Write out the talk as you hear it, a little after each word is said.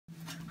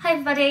Hi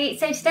everybody,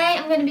 so today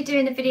I'm going to be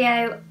doing a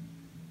video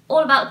all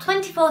about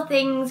 24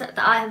 things that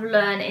I have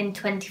learned in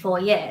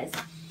 24 years.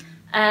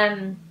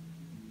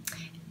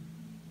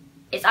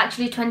 It's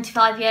actually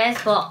 25 years,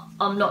 but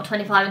I'm not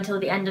 25 until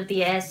the end of the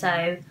year,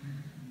 so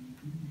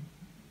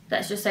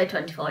let's just say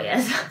 24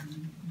 years.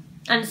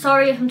 And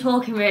sorry if I'm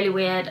talking really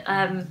weird,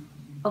 I've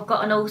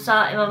got an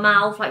ulcer in my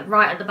mouth, like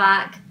right at the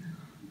back,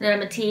 near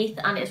my teeth,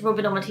 and it's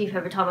rubbing on my teeth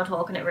every time I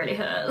talk and it really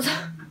hurts.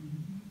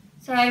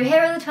 So here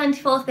are the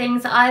 24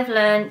 things that I've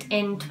learned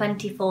in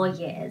 24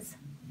 years.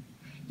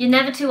 You're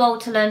never too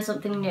old to learn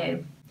something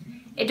new.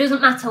 It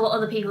doesn't matter what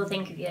other people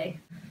think of you.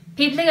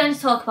 People are going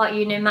to talk about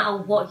you no matter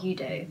what you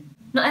do.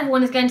 Not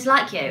everyone is going to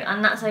like you,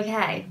 and that's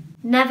okay.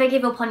 Never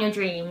give up on your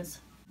dreams.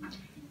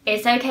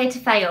 It's okay to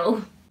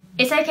fail.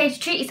 It's okay to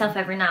treat yourself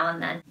every now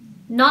and then.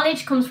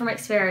 Knowledge comes from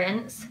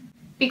experience.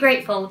 Be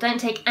grateful,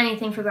 don't take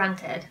anything for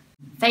granted.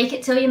 Fake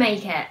it till you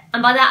make it.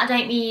 And by that I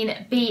don't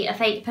mean be a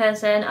fake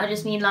person, I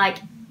just mean like,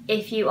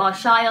 if you are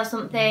shy or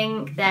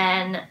something,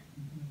 then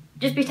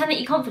just pretend that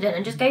you're confident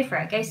and just go for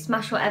it. Go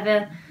smash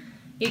whatever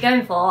you're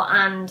going for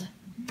and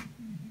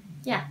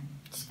yeah,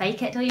 just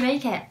fake it till you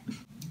make it.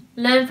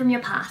 Learn from your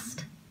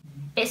past.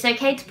 It's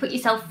okay to put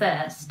yourself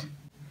first.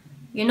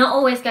 You're not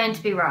always going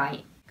to be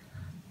right.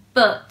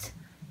 But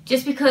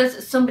just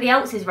because somebody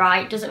else is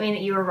right doesn't mean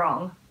that you are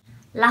wrong.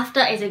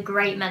 Laughter is a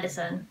great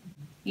medicine.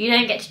 You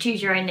don't get to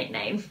choose your own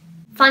nickname.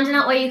 Finding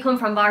out where you come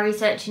from by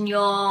researching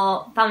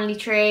your family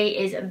tree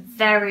is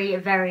very,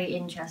 very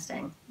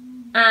interesting.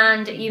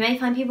 And you may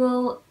find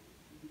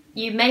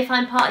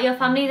part of your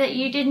family that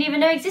you didn't even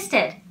know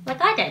existed, like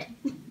I did.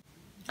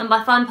 And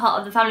by find part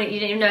of the family that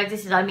you didn't even know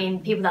existed, I mean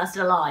people that are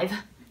still alive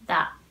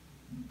that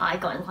I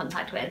got in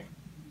contact with.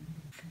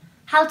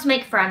 How to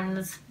make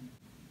friends.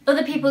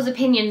 Other people's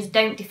opinions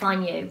don't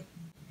define you.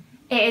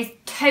 It is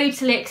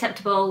totally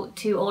acceptable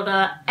to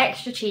order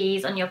extra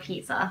cheese on your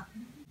pizza.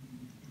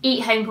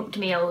 Eat home-cooked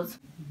meals.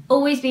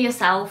 Always be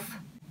yourself.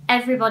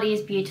 Everybody is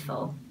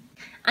beautiful.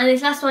 And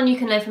this last one you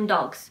can learn from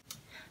dogs.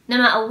 No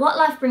matter what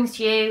life brings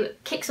to you,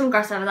 kick some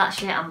grass over that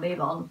shit and move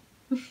on.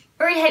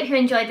 I really hope you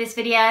enjoyed this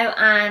video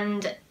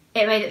and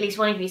it made at least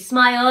one of you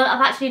smile.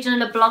 I've actually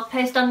done a blog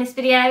post on this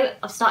video.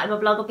 I've started my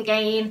blog up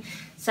again.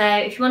 So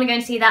if you want to go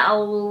and see that,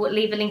 I'll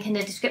leave a link in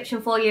the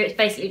description for you. It's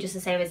basically just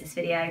the same as this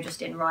video,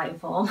 just in writing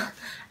form.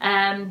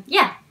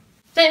 Yeah.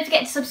 Don't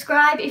forget to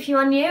subscribe if you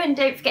are new, and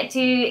don't forget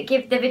to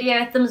give the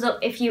video a thumbs up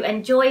if you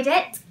enjoyed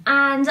it.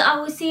 And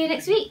I will see you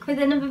next week with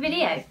another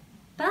video.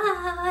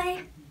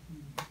 Bye!